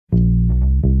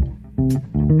North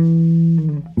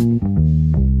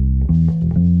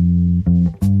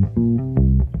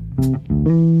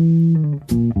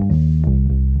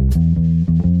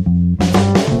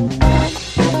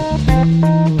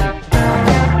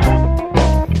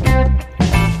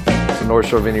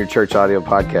Shore Vineyard Church audio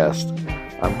podcast.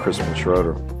 I'm Crispin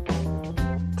Schroeder.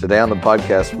 Today on the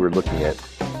podcast, we're looking at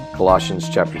Colossians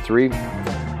chapter 3,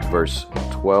 verse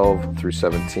 12 through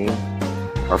 17.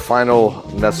 Our final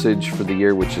message for the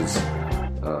year, which is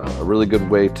a really good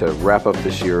way to wrap up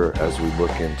this year as we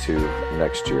look into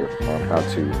next year on how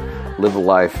to live a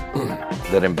life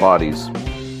that embodies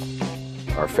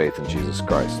our faith in Jesus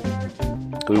Christ.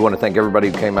 We want to thank everybody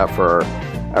who came out for our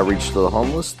outreach to the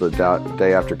homeless the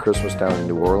day after Christmas down in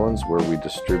New Orleans, where we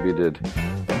distributed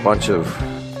a bunch of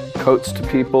coats to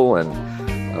people, and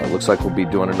looks like we'll be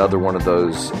doing another one of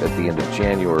those at the end of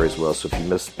January as well. So if you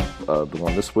missed the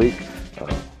one this week,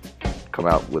 come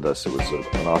out with us. It was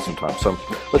an awesome time. So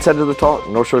let's head to the talk.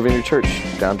 North Shore Vineyard Church,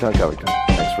 downtown Covington.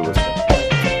 Thanks for listening.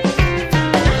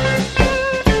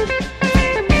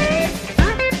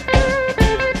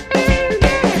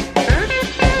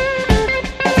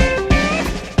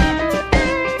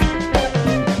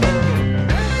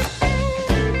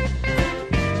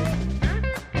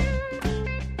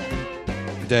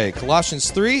 Today, Colossians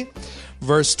 3,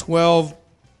 verse 12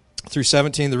 through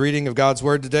 17, the reading of God's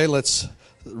Word today. Let's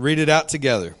read it out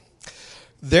together.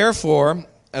 Therefore,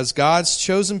 as God's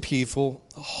chosen people,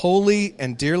 holy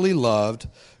and dearly loved,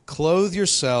 clothe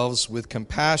yourselves with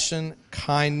compassion,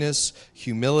 kindness,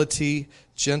 humility,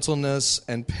 gentleness,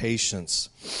 and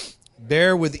patience.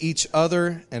 Bear with each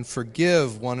other and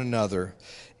forgive one another.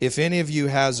 If any of you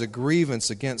has a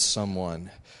grievance against someone,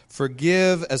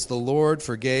 forgive as the Lord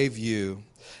forgave you.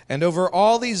 And over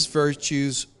all these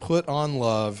virtues, put on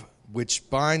love, which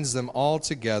binds them all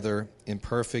together in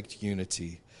perfect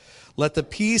unity. Let the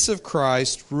peace of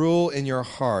Christ rule in your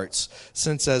hearts,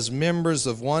 since as members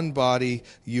of one body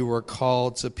you were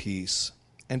called to peace.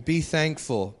 And be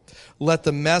thankful. Let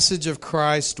the message of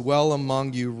Christ dwell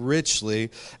among you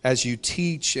richly as you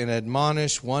teach and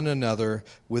admonish one another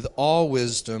with all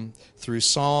wisdom through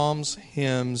psalms,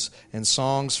 hymns, and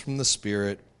songs from the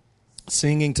Spirit,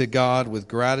 singing to God with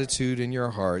gratitude in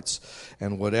your hearts.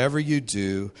 And whatever you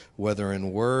do, whether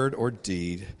in word or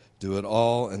deed, do it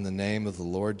all in the name of the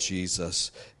Lord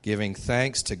Jesus, giving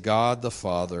thanks to God the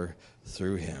Father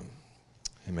through him.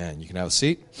 Amen. You can have a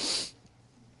seat.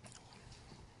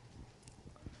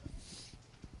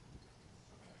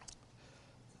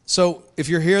 So, if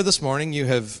you're here this morning, you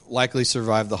have likely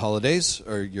survived the holidays,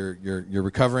 or you're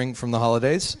recovering from the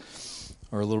holidays,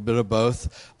 or a little bit of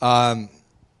both.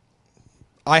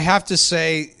 I have to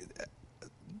say,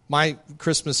 my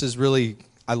Christmas is really,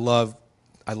 I love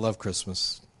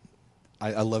Christmas.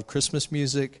 I love Christmas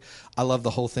music. I love the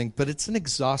whole thing, but it's an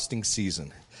exhausting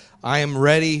season. I am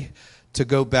ready to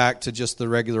go back to just the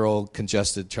regular old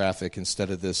congested traffic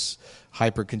instead of this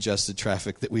hyper-congested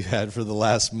traffic that we've had for the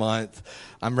last month.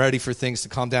 I'm ready for things to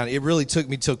calm down. It really took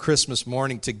me till Christmas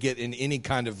morning to get in any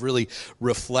kind of really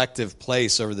reflective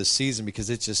place over the season, because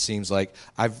it just seems like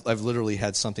I've literally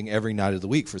had something every night of the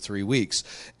week for 3 weeks.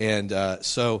 And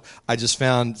so I just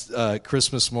found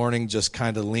Christmas morning just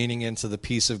kind of leaning into the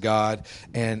peace of God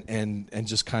and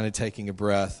just kind of taking a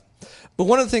breath. But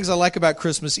one of the things I like about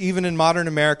Christmas, even in modern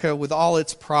America, with all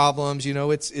its problems, you know,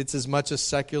 it's as much a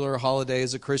secular holiday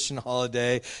as a Christian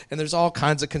holiday, and there's all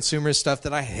kinds of consumer stuff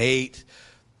that I hate.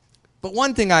 But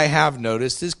one thing I have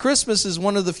noticed is Christmas is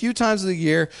one of the few times of the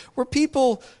year where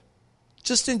people,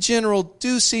 just in general,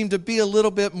 do seem to be a little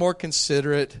bit more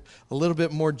considerate, a little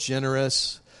bit more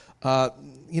generous.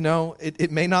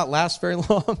 It may not last very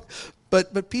long,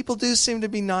 but people do seem to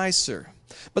be nicer.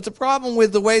 But the problem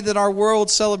with the way that our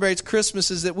world celebrates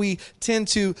Christmas is that we tend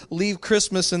to leave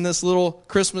Christmas in this little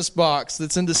Christmas box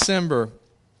that's in December.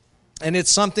 And it's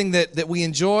something that we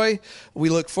enjoy, we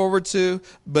look forward to,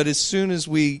 but as soon as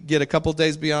we get a couple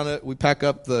days beyond it, we pack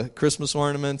up the Christmas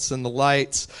ornaments and the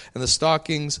lights and the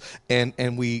stockings,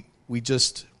 and we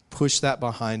just push that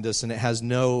behind us, and it has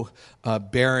no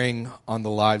bearing on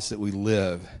the lives that we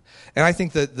live. And I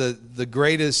think that the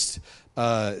greatest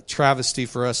travesty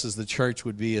for us as the church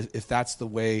would be if that's the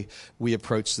way we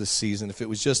approach this season. If it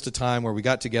was just a time where we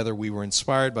got together, we were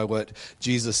inspired by what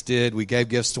Jesus did, we gave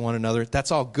gifts to one another, that's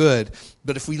all good.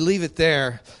 But if we leave it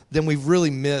there, then we've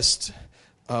really missed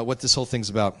what this whole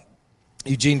thing's about.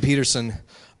 Eugene Peterson,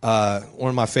 one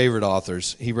of my favorite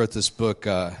authors, he wrote this book,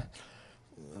 a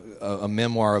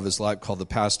memoir of his life called The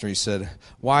Pastor. He said,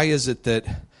 why is it that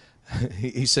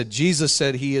He said, Jesus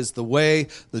said he is the way,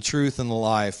 the truth, and the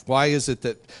life. Why is it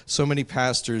that so many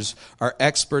pastors are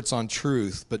experts on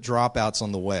truth but dropouts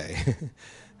on the way?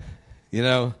 You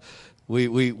know,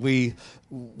 we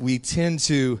tend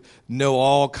to know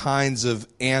all kinds of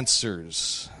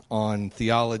answers on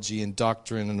theology and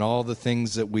doctrine and all the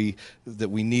things that we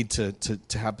need to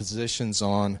have positions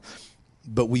on,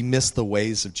 but we miss the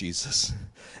ways of Jesus.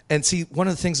 And see, one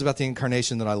of the things about the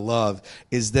incarnation that I love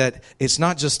is that it's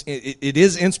not just, it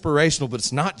is inspirational, but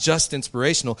it's not just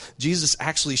inspirational. Jesus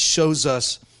actually shows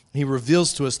us, he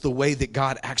reveals to us the way that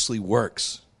God actually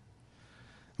works.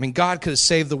 I mean, God could have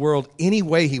saved the world any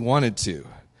way he wanted to.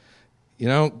 You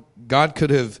know, God could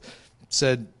have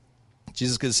said,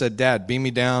 Jesus could have said, Dad, beam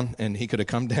me down, and he could have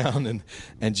come down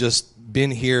and just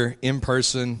been here in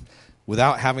person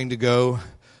without having to go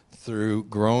through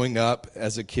growing up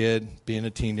as a kid, being a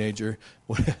teenager,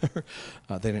 whatever.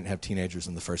 They didn't have teenagers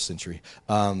in the first century.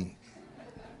 But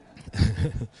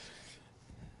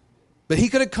he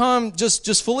could have come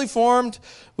just fully formed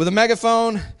with a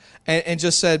megaphone and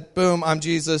just said, boom, I'm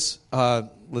Jesus.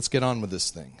 Let's get on with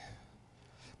this thing.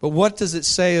 But what does it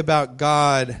say about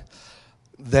God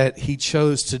that he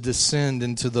chose to descend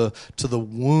into the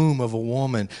womb of a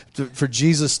woman, for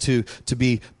Jesus to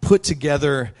be put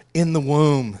together in the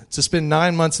womb, to spend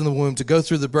 9 months in the womb, to go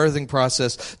through the birthing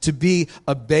process, to be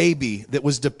a baby that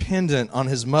was dependent on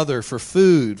his mother for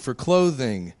food, for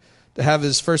clothing, to have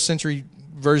his first century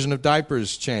version of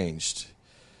diapers changed,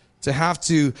 to have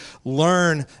to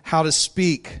learn how to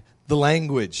speak the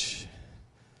language,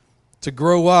 to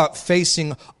grow up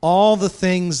facing all the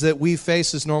things that we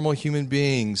face as normal human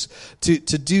beings, to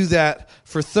do that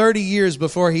for 30 years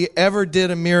before he ever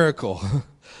did a miracle,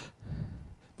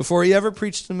 before he ever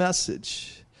preached a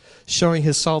message, showing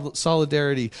his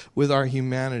solidarity with our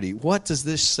humanity. What does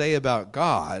this say about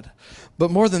God?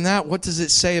 But more than that, what does it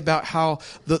say about how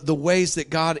the ways that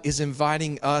God is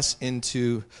inviting us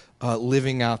into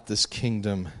living out this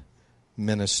kingdom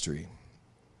ministry?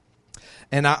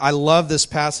 And I love this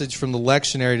passage from the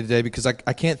lectionary today because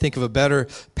I can't think of a better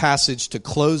passage to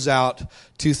close out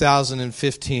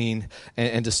 2015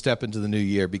 and to step into the new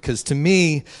year. Because to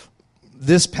me,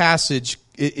 this passage,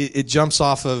 it jumps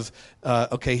off of,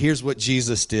 okay, here's what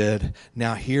Jesus did.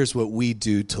 Now here's what we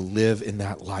do to live in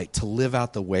that light, to live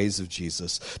out the ways of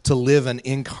Jesus, to live an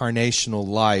incarnational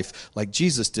life like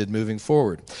Jesus did moving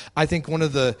forward. I think one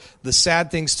of the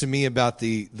sad things to me about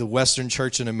the Western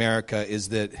church in America is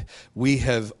that we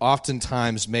have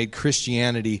oftentimes made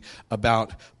Christianity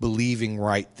about believing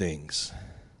right things.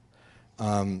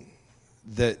 I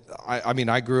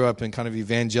grew up in kind of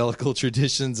evangelical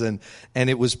traditions, and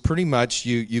it was pretty much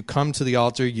you come to the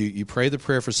altar, you pray the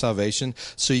prayer for salvation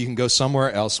so you can go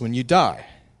somewhere else when you die.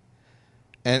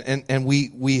 And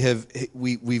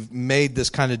we've made this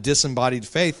kind of disembodied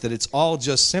faith that it's all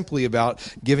just simply about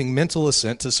giving mental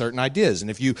assent to certain ideas.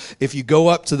 And if you go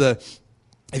up to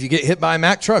if you get hit by a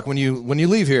Mack truck when you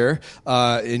leave here,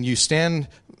 and you stand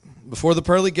before the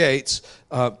pearly gates,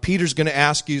 Peter's going to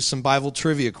ask you some Bible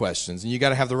trivia questions, and you got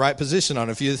to have the right position on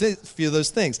a few of those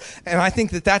things. And I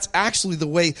think that that's actually the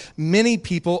way many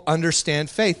people understand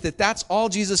faith, that that's all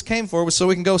Jesus came for, was so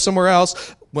we can go somewhere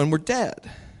else when we're dead.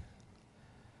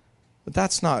 But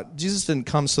that's not, Jesus didn't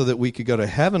come so that we could go to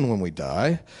heaven when we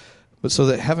die, but so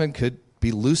that heaven could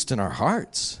be loosed in our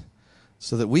hearts,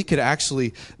 so that we could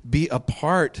actually be a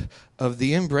part of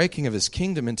the inbreaking of his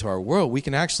kingdom into our world. We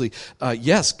can actually,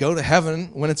 yes, go to heaven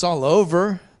when it's all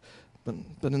over,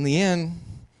 but in the end,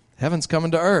 heaven's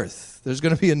coming to earth. There's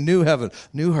going to be a new heaven,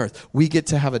 new earth. We get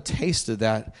to have a taste of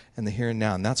that in the here and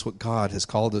now, and that's what God has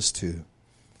called us to.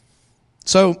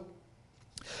 So,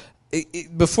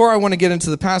 before I want to get into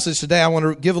the passage today, I want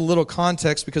to give a little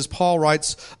context because Paul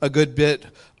writes a good bit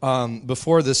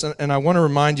before this, and I want to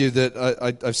remind you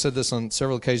that I've said this on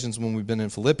several occasions when we've been in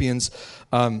Philippians,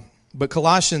 but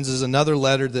Colossians is another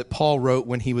letter that Paul wrote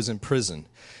when he was in prison.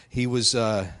 He was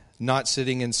not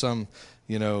sitting in some,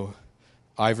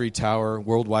 ivory tower,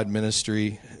 worldwide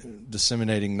ministry,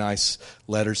 disseminating nice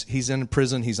letters. He's in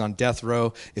prison. He's on death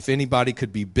row. If anybody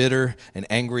could be bitter and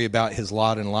angry about his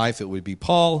lot in life, it would be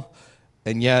Paul.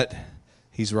 And yet,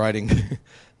 he's writing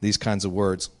these kinds of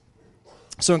words.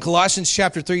 So in Colossians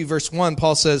chapter 3, verse 1,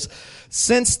 Paul says,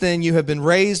 "Since then you have been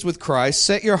raised with Christ,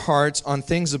 set your hearts on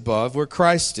things above, where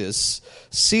Christ is,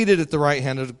 seated at the right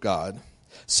hand of God.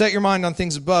 Set your mind on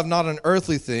things above, not on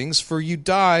earthly things, for you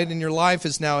died, and your life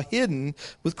is now hidden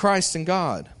with Christ in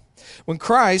God. When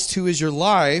Christ, who is your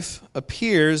life,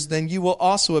 appears, then you will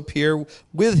also appear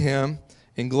with him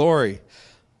in glory.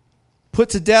 Put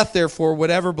to death, therefore,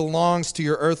 whatever belongs to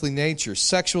your earthly nature: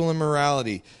 sexual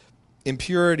immorality,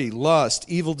 impurity, lust,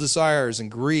 evil desires,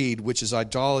 and greed, which is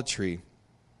idolatry.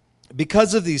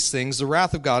 Because of these things, the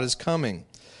wrath of God is coming.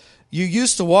 You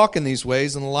used to walk in these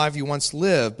ways in the life you once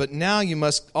lived, but now you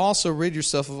must also rid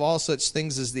yourself of all such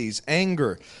things as these: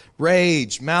 anger,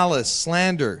 rage, malice,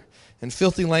 slander, and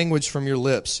filthy language from your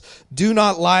lips. Do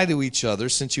not lie to each other,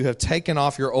 since you have taken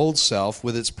off your old self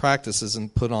with its practices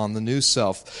and put on the new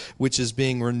self, which is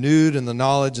being renewed in the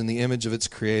knowledge and the image of its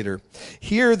Creator.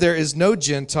 Here there is no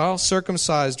Gentile,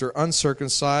 circumcised or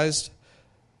uncircumcised,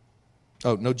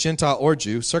 no Gentile or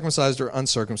Jew, circumcised or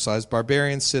uncircumcised,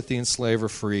 barbarian, Scythian, slave or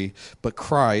free, but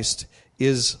Christ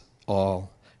is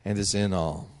all and is in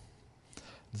all.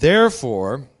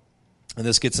 Therefore, and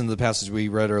this gets into the passage we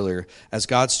read earlier, as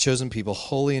God's chosen people,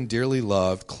 holy and dearly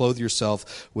loved, clothe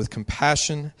yourself with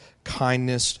compassion,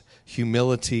 kindness,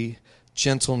 humility,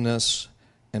 gentleness,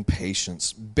 and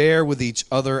patience. Bear with each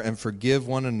other and forgive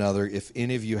one another if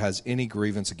any of you has any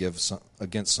grievance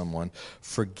against someone.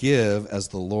 Forgive as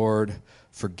the Lord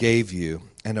forgave you.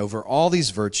 And over all these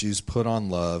virtues put on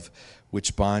love,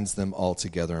 which binds them all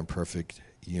together in perfect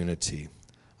unity.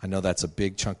 I know that's a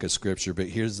big chunk of scripture, but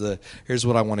here's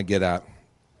what I want to get at.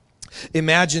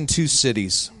 Imagine two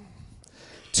cities,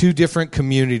 two different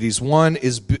communities. One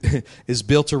is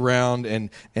built around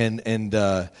and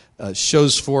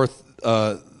shows forth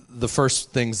the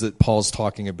first things that Paul's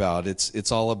talking about.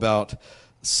 It's all about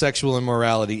sexual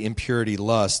immorality, impurity,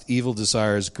 lust, evil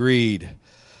desires, greed,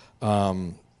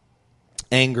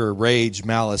 anger, rage,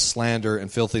 malice, slander,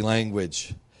 and filthy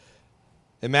language.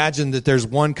 Imagine that there's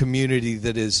one community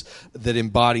that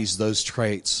embodies those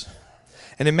traits.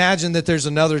 And imagine that there's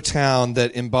another town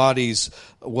that embodies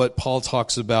what Paul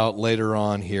talks about later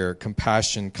on here: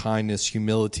 compassion, kindness,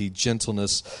 humility,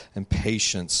 gentleness, and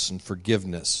patience, and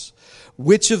forgiveness.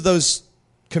 Which of those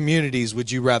communities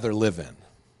would you rather live in?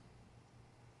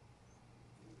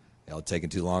 Y'all taking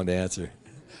too long to answer.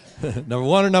 Number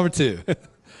one or number two?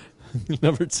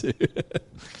 Number two.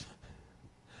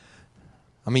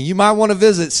 I mean, you might want to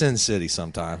visit Sin City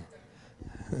sometime.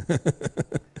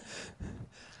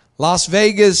 Las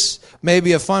Vegas may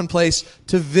be a fun place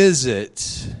to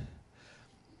visit,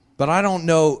 but I don't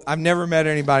know. I've never met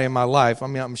anybody in my life. I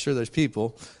mean, I'm sure there's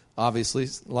people. Obviously,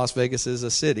 Las Vegas is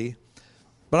a city.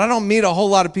 But I don't meet a whole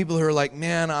lot of people who are like,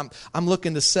 man, I'm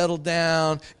looking to settle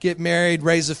down, get married,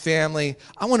 raise a family.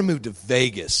 I want to move to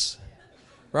Vegas,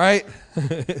 right?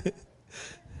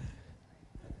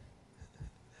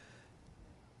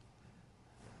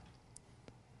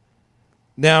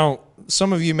 Now,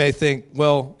 some of you may think,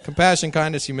 well, compassion,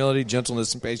 kindness, humility,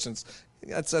 gentleness, and patience,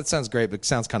 that sounds great, but it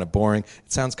sounds kind of boring.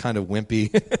 It sounds kind of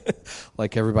wimpy,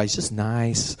 like everybody's just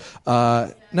nice.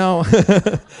 No,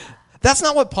 that's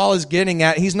not what Paul is getting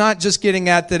at. He's not just getting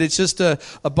at that it's just a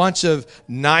bunch of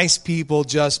nice people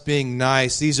just being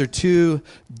nice. These are two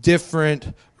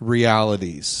different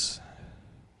realities.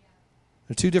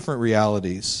 They're two different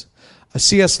realities.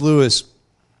 C.S. Lewis,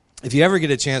 if you ever get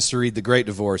a chance to read The Great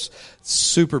Divorce,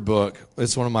 super book.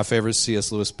 It's one of my favorite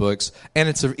C.S. Lewis books, and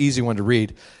it's an easy one to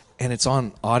read, and it's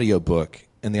on audiobook,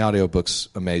 and the audiobook's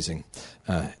amazing.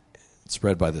 It's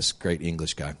read by this great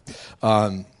English guy.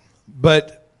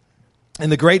 But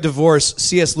in The Great Divorce,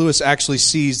 C.S. Lewis actually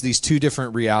sees these two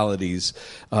different realities.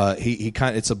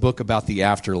 It's a book about the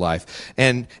afterlife,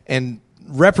 and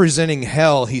representing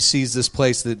hell, he sees this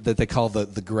place that they call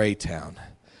the Gray Town.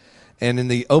 And in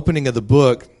the opening of the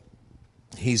book,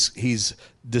 he's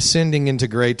descending into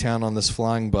Greytown on this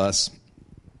flying bus,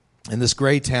 and this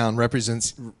Greytown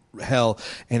represents hell,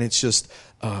 and it's just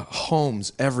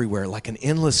homes everywhere, like an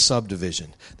endless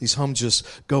subdivision. These homes just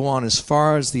go on as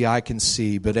far as the eye can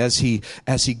see. But as he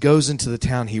goes into the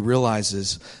town, he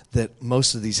realizes that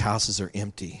most of these houses are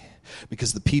empty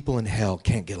because the people in hell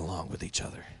can't get along with each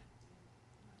other.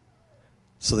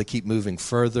 So they keep moving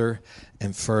further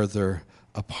and further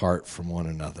apart from one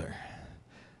another.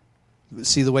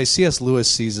 See, the way C.S.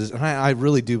 Lewis sees it, and I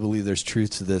really do believe there's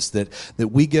truth to this, that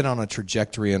we get on a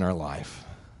trajectory in our life.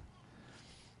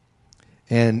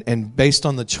 And based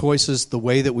on the choices, the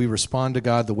way that we respond to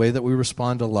God, the way that we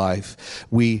respond to life,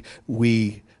 we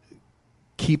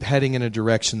keep heading in a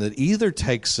direction that either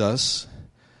takes us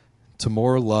to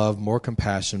more love, more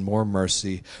compassion, more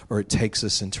mercy, or it takes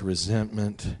us into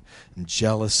resentment and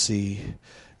jealousy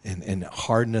and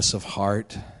hardness of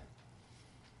heart.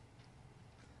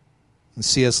 And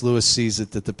C.S. Lewis sees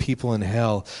it that the people in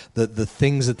hell, the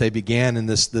things that they began in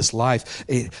this life,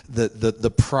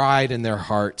 the pride in their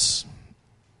hearts,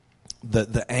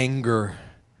 the anger,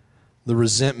 the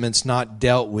resentment's not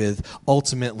dealt with,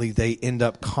 ultimately they end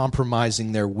up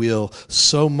compromising their will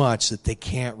so much that they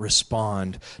can't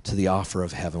respond to the offer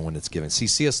of heaven when it's given. See,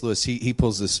 C.S. Lewis, he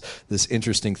pulls this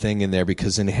interesting thing in there,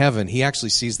 because in heaven, he actually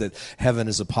sees that heaven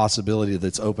is a possibility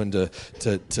that's open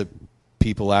to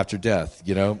people after death,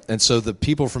 you know? And so the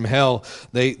people from hell,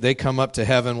 they come up to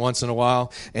heaven once in a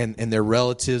while, and their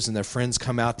relatives and their friends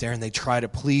come out there and they try to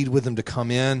plead with them to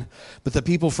come in. But the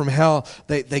people from hell,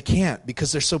 they can't,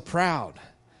 because they're so proud.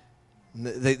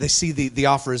 They see the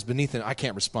offer is beneath them. I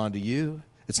can't respond to you.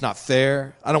 It's not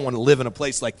fair. I don't want to live in a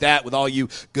place like that with all you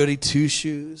goody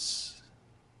two-shoes.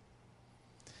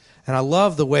 And I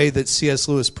love the way that C.S.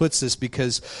 Lewis puts this,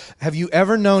 because have you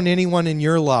ever known anyone in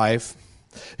your life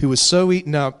who was so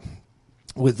eaten up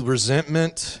with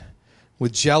resentment,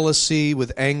 with jealousy,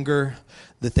 with anger,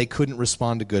 that they couldn't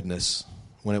respond to goodness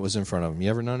when it was in front of them? You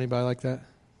ever known anybody like that?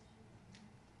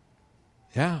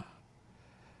 Yeah.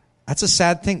 That's a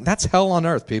sad thing. That's hell on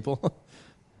earth, people.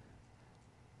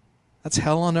 That's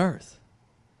hell on earth.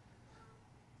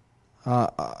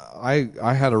 I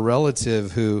had a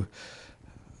relative who,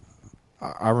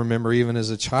 I remember even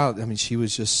as a child, I mean, she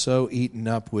was just so eaten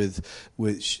up with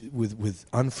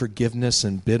unforgiveness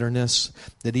and bitterness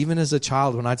that even as a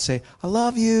child, when I'd say, I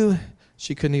love you,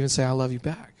 she couldn't even say, I love you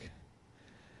back.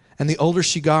 And the older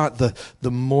she got,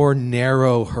 the more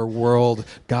narrow her world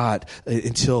got,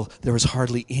 until there was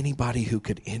hardly anybody who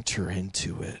could enter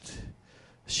into it.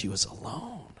 She was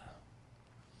alone.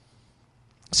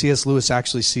 C.S. Lewis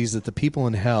actually sees that the people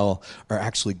in hell are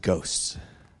actually ghosts.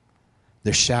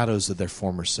 They're shadows of their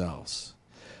former selves.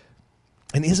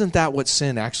 And isn't that what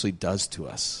sin actually does to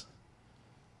us?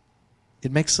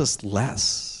 It makes us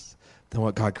less than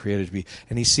what God created to be.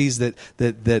 And he sees that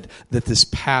this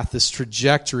path, this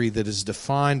trajectory that is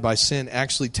defined by sin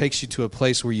actually takes you to a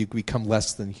place where you become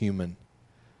less than human.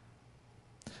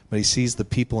 But he sees the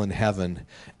people in heaven,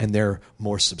 and they're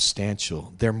more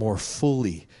substantial. They're more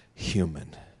fully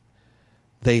human.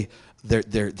 They're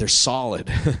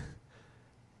solid.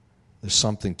 There's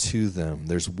something to them.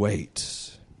 There's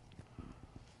weight.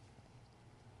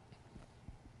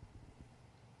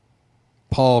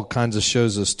 Paul kind of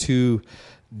shows us two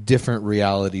different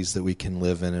realities that we can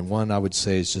live in. And one, I would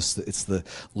say, is just it's the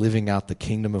living out the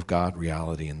kingdom of God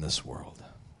reality in this world.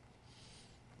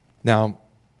 Now,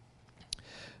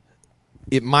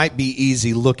 it might be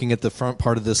easy looking at the front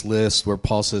part of this list where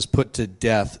Paul says, put to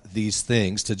death these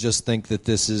things, to just think that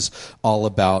this is all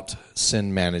about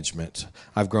sin management.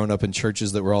 I've grown up in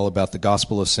churches that were all about the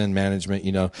gospel of sin management,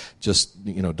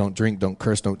 don't drink, don't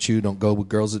curse, don't chew, don't go with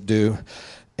girls that do.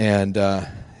 And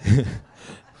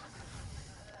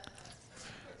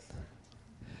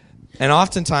and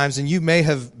oftentimes, and you may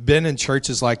have been in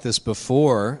churches like this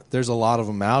before, there's a lot of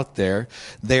them out there,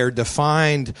 they are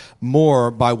defined more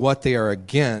by what they are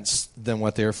against than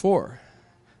what they are for.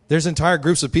 There's entire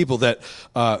groups of people that,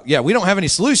 we don't have any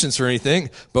solutions for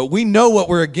anything, but we know what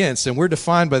we're against, and we're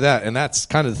defined by that, and that's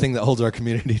kind of the thing that holds our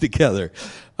community together.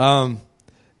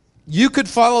 You could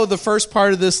follow the first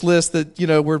part of this list that,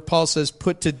 where Paul says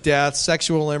put to death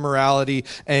sexual immorality,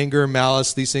 anger,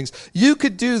 malice, these things. You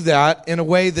could do that in a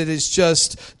way that is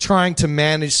just trying to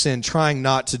manage sin, trying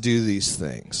not to do these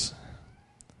things.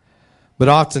 But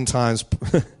oftentimes,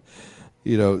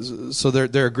 so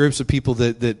there are groups of people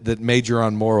that major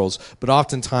on morals, but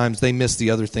oftentimes they miss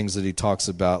the other things that he talks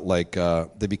about, like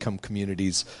they become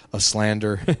communities of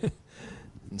slander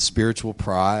and spiritual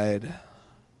pride.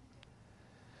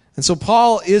 And so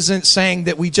Paul isn't saying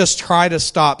that we just try to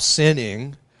stop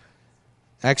sinning.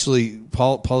 Actually,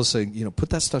 Paul is saying, put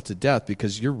that stuff to death,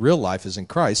 because your real life is in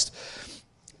Christ.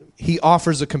 He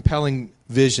offers a compelling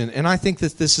vision, and I think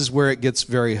that this is where it gets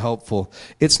very helpful.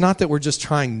 It's not that we're just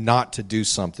trying not to do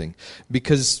something,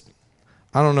 because,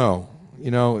 I don't know,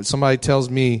 if somebody tells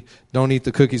me don't eat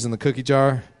the cookies in the cookie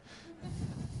jar,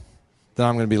 then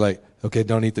I'm going to be like, okay,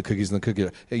 don't eat the cookies in the cookie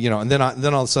jar. And then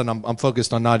all of a sudden I'm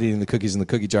focused on not eating the cookies in the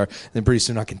cookie jar. And then pretty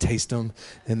soon I can taste them,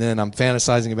 and then I'm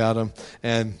fantasizing about them,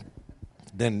 and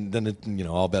then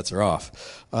all bets are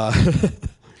off.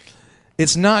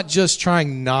 It's not just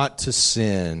trying not to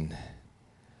sin.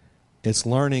 It's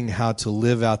learning how to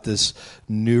live out this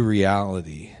new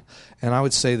reality. And I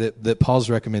would say that Paul's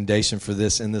recommendation for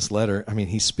this in this letter,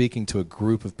 he's speaking to a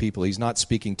group of people. He's not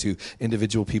speaking to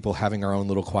individual people having our own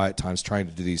little quiet times trying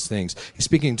to do these things. He's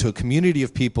speaking to a community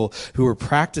of people who are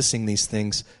practicing these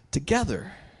things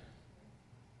together.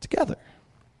 Together.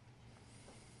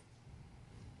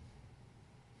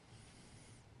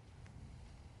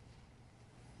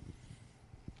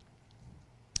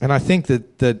 And I think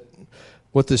that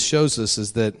what this shows us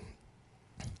is that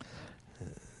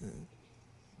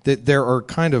that there are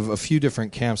kind of a few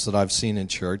different camps that I've seen in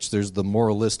church. There's the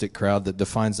moralistic crowd that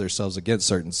defines themselves against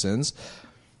certain sins.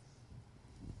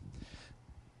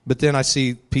 But then I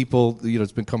see people,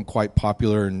 it's become quite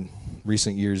popular in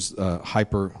recent years,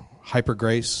 hyper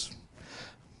grace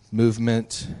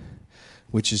movement,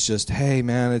 which is just, hey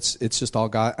man, it's just all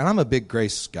God. And I'm a big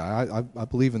grace guy. I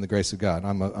believe in the grace of God.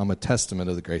 I'm a testament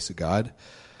of the grace of God.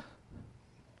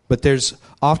 But there's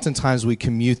oftentimes we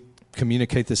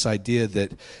communicate this idea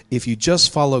that if you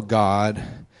just follow God,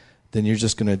 then you're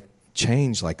just going to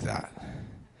change like that.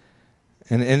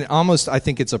 And almost, I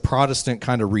think it's a Protestant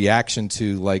kind of reaction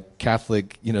to like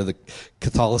Catholic, the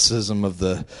Catholicism of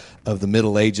the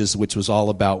Middle Ages, which was all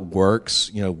about works,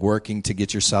 working to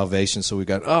get your salvation. So we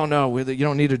got, oh no, you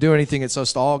don't need to do anything. It's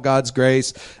just all God's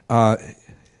grace.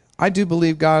 I do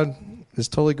believe God is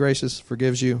totally gracious,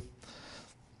 forgives you.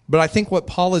 But I think what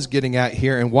Paul is getting at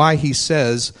here and why he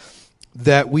says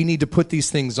that we need to put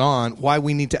these things on, why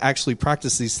we need to actually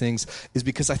practice these things, is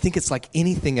because I think it's like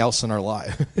anything else in our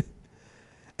life.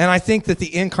 And I think that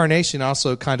the incarnation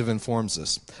also kind of informs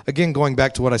us. Again, going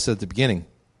back to what I said at the beginning,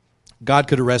 God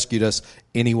could have rescued us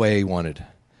any way he wanted.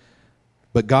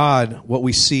 But God, what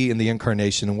we see in the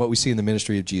incarnation and what we see in the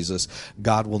ministry of Jesus,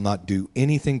 God will not do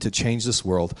anything to change this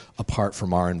world apart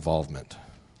from our involvement.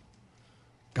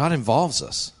 God involves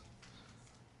us.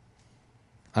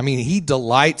 I mean, he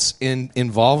delights in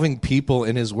involving people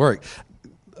in his work.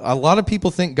 A lot of people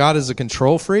think God is a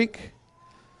control freak.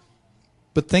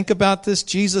 But think about this.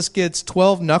 Jesus gets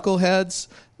 12 knuckleheads.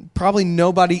 Probably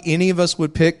nobody any of us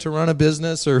would pick to run a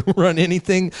business or run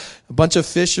anything. A bunch of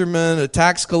fishermen, a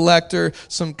tax collector,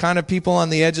 some kind of people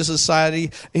on the edge of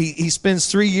society. He spends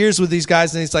 3 years with these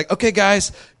guys, and he's like, okay,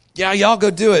 guys, yeah, y'all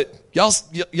go do it.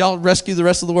 Y'all rescue the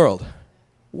rest of the world.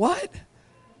 What?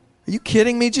 Are you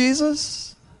kidding me,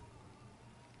 Jesus?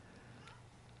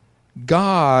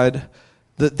 God,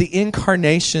 the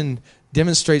incarnation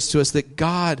demonstrates to us that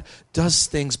God does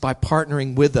things by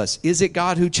partnering with us. Is it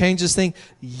God who changes things?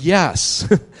 Yes.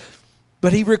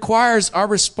 But he requires our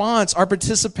response, our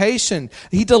participation.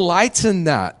 He delights in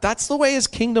that. That's the way his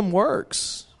kingdom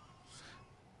works.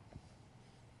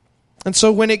 And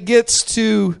so when it gets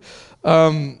to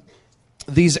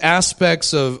these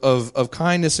aspects of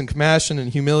kindness and compassion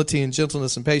and humility and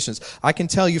gentleness and patience, I can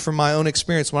tell you from my own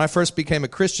experience, when I first became a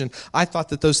Christian, I thought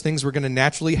that those things were going to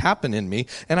naturally happen in me.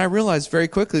 And I realized very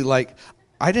quickly,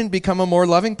 I didn't become a more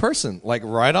loving person,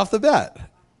 right off the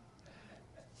bat.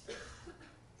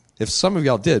 If some of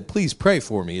y'all did, please pray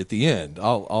for me at the end.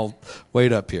 I'll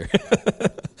wait up here.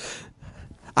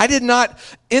 I did not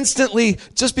instantly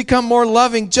just become more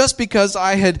loving just because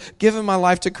I had given my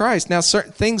life to Christ. Now,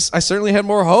 certain things, I certainly had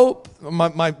more hope.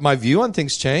 My view on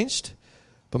things changed,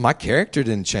 but my character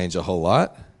didn't change a whole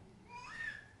lot.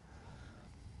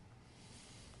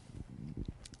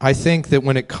 I think that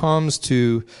when it comes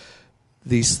to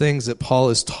these things that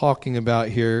Paul is talking about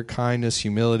here, kindness,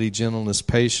 humility, gentleness,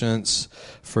 patience,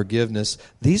 forgiveness,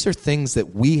 these are things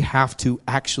that we have to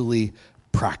actually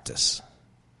practice.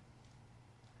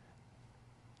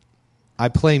 I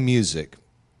play music,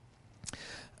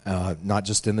 not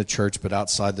just in the church, but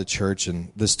outside the church.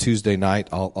 And this Tuesday night,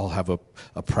 I'll have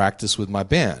a practice with my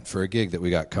band for a gig that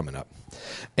we got coming up.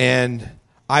 And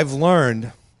I've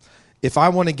learned, if I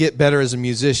want to get better as a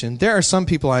musician, there are some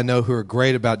people I know who are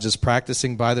great about just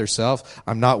practicing by themselves.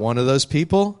 I'm not one of those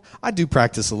people. I do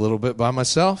practice a little bit by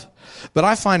myself. But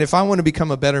I find if I want to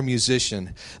become a better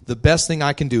musician, the best thing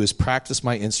I can do is practice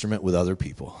my instrument with other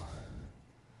people.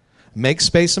 Make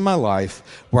space in my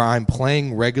life where I'm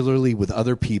playing regularly with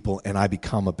other people and I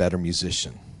become a better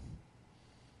musician.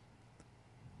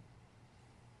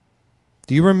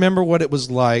 Do you remember what it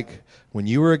was like when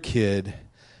you were a kid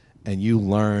and you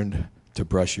learned to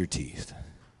brush your teeth?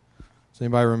 Does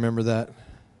anybody remember that?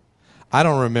 I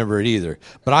don't remember it either,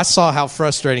 but I saw how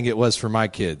frustrating it was for my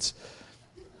kids.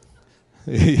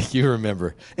 You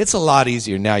remember. It's a lot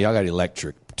easier now. Y'all got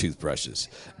electric toothbrushes.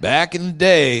 Back in the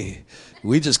day,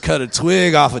 we just cut a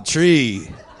twig off a tree,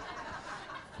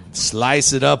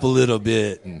 slice it up a little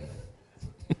bit.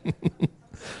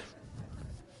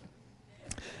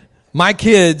 My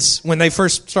kids, when they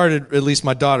first started, at least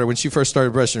my daughter, when she first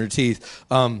started brushing her teeth,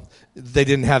 they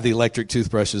didn't have the electric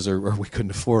toothbrushes, or we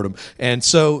couldn't afford them. And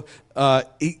so,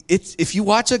 if you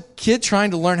watch a kid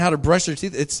trying to learn how to brush their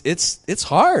teeth, it's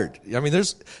hard. I mean,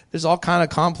 there's all kind of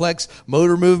complex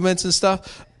motor movements and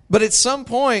stuff. But at some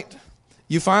point,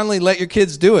 you finally let your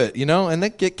kids do it, and they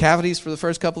get cavities for the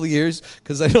first couple of years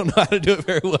because they don't know how to do it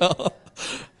very well.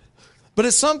 But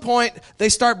at some point, they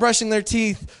start brushing their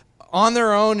teeth on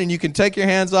their own, and you can take your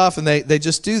hands off, and they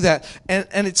just do that. And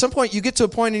at some point, you get to a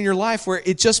point in your life where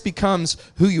it just becomes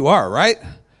who you are, right?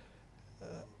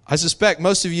 I suspect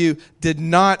most of you did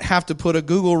not have to put a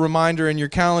Google reminder in your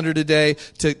calendar today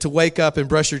to wake up and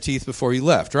brush your teeth before you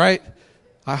left, right?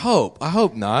 I hope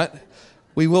not.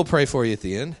 We will pray for you at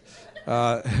the end.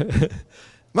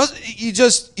 You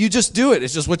just do it.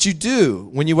 It's just what you do.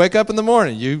 When you wake up in the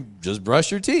morning, you just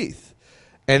brush your teeth.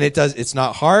 And it's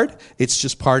not hard. It's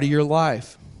just part of your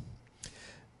life.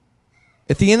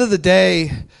 At the end of the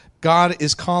day, God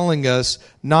is calling us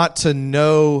not to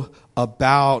know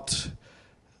about,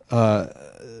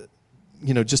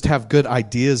 just have good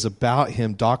ideas about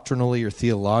him doctrinally or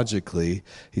theologically.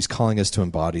 He's calling us to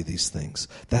embody these things.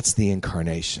 That's the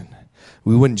incarnation.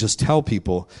 We wouldn't just tell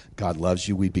people, God loves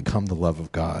you. We become the love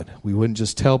of God. We wouldn't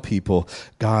just tell people,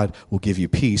 God will give you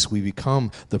peace. We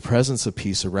become the presence of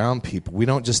peace around people. We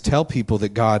don't just tell people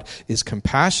that God is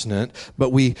compassionate, but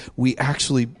we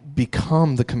actually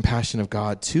become the compassion of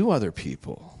God to other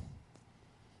people.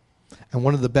 And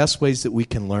one of the best ways that we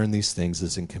can learn these things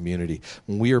is in community.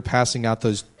 When we were passing out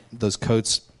those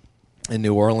coats in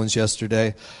New Orleans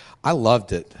yesterday, I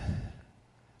loved it.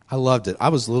 I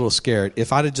was a little scared.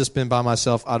 If I'd have just been by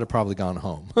myself, I'd have probably gone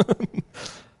home. But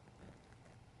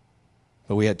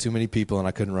we had too many people, and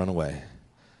I couldn't run away.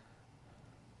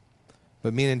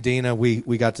 But me and Dina, we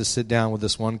got to sit down with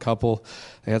this one couple.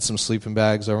 They had some sleeping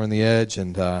bags over on the edge,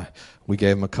 and we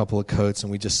gave them a couple of coats,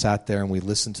 and we just sat there and we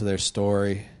listened to their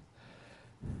story,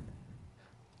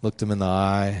 looked them in the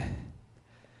eye,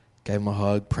 gave them a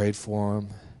hug, prayed for them.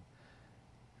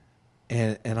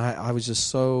 And I was just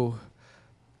so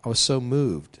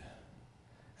moved.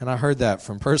 And I heard that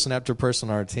from person after person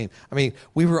on our team.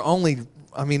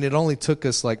 it only took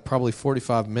us like probably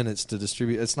 45 minutes to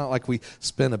distribute. It's not like we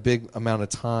spent a big amount of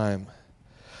time.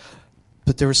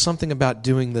 But there was something about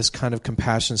doing this kind of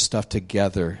compassion stuff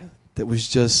together that was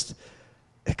just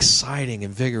exciting,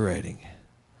 invigorating.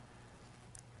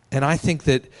 And I think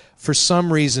that for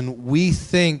some reason we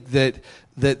think that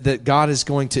God is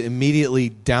going to immediately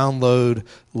download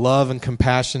love and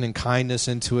compassion and kindness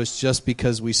into us just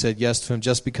because we said yes to him,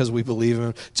 just because we believe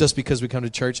him, just because we come to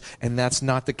church. And that's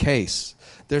not the case.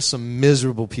 There's some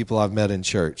miserable people I've met in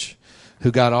church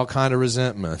who got all kind of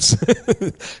resentments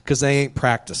because they ain't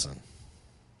practicing.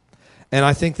 And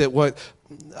I think that what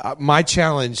my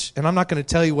challenge, and I'm not going to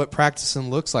tell you what practicing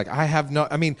looks like.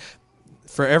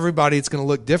 For everybody it's going to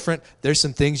look different. There's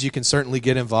some things you can certainly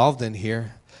get involved in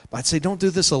here. But I'd say don't do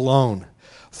this alone.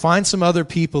 Find some other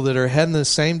people that are heading the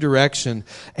same direction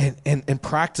and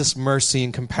practice mercy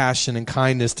and compassion and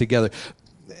kindness together.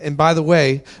 And by the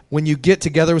way, when you get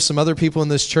together with some other people in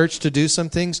this church to do some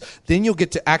things, then you'll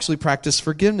get to actually practice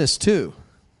forgiveness too.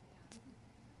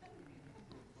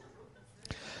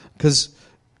 Because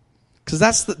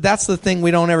that's the thing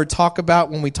we don't ever talk about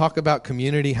when we talk about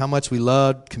community, how much we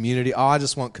love community. Oh, I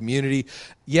just want community.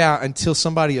 Yeah, until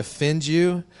somebody offends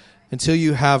you, until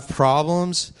you have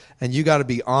problems, and you got to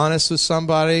be honest with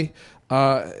somebody.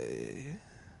 But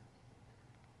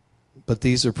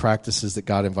these are practices that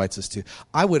God invites us to.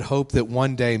 I would hope that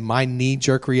one day my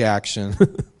knee-jerk reaction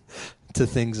to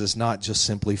things is not just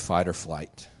simply fight or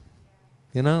flight.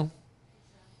 You know?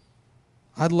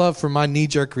 I'd love for my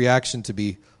knee-jerk reaction to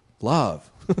be love.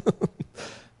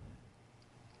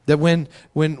 That when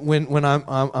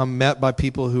I'm met by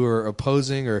people who are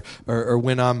opposing or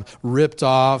when I'm ripped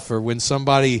off or when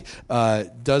somebody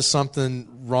does something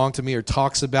wrong to me or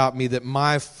talks about me, that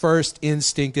my first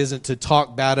instinct isn't to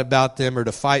talk bad about them or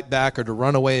to fight back or to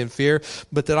run away in fear,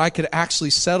 but that I could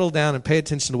actually settle down and pay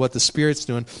attention to what the Spirit's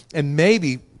doing and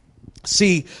maybe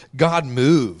see God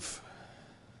move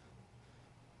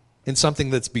in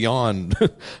something that's beyond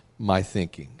my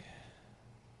thinking.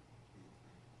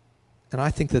 And I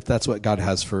think that that's what God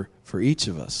has for each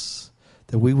of us,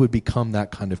 that we would become that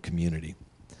kind of community.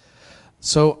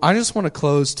 So I just want to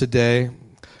close today,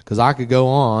 because I could go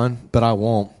on, but I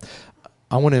won't.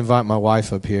 I want to invite my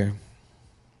wife up here.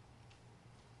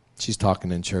 She's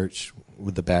talking in church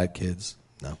with the bad kids.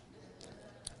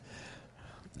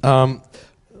 No.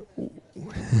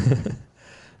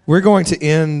 We're going to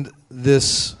end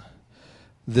this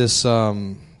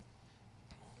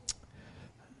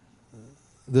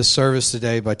service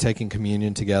today by taking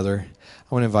communion together.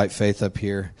 I want to invite Faith up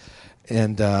here.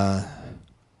 And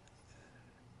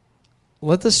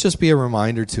let this just be a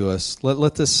reminder to us.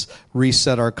 Let this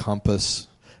reset our compass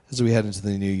as we head into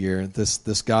the new year.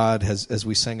 This God, as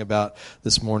we sang about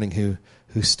this morning, who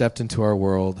stepped into our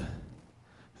world,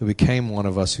 who became one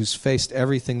of us, who's faced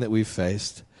everything that we've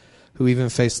faced, who even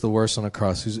faced the worst on a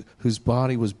cross, whose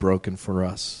body was broken for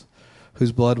us,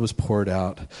 whose blood was poured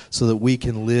out so that we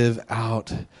can live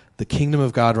out the kingdom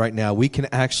of God right now. We can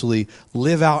actually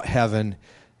live out heaven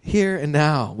here and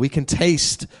now. We can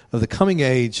taste of the coming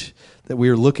age that we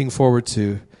are looking forward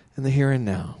to in the here and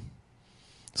now.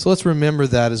 So let's remember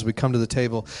that as we come to the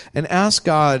table and ask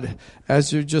God,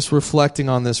 as you're just reflecting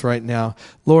on this right now,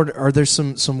 Lord, are there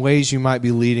some ways you might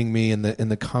be leading me in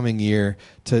the coming year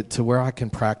to where I can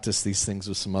practice these things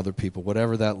with some other people,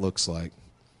 whatever that looks like.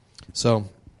 So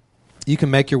you can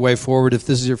make your way forward. If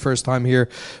this is your first time here,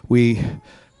 we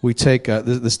take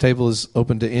this table is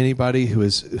open to anybody who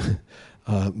is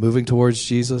moving towards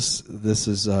Jesus. This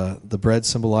is the bread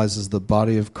symbolizes the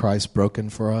body of Christ broken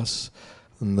for us.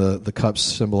 And the cup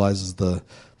symbolizes the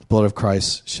blood of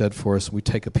Christ shed for us. We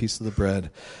take a piece of the bread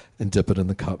and dip it in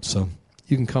the cup. So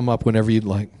you can come up whenever you'd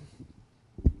like.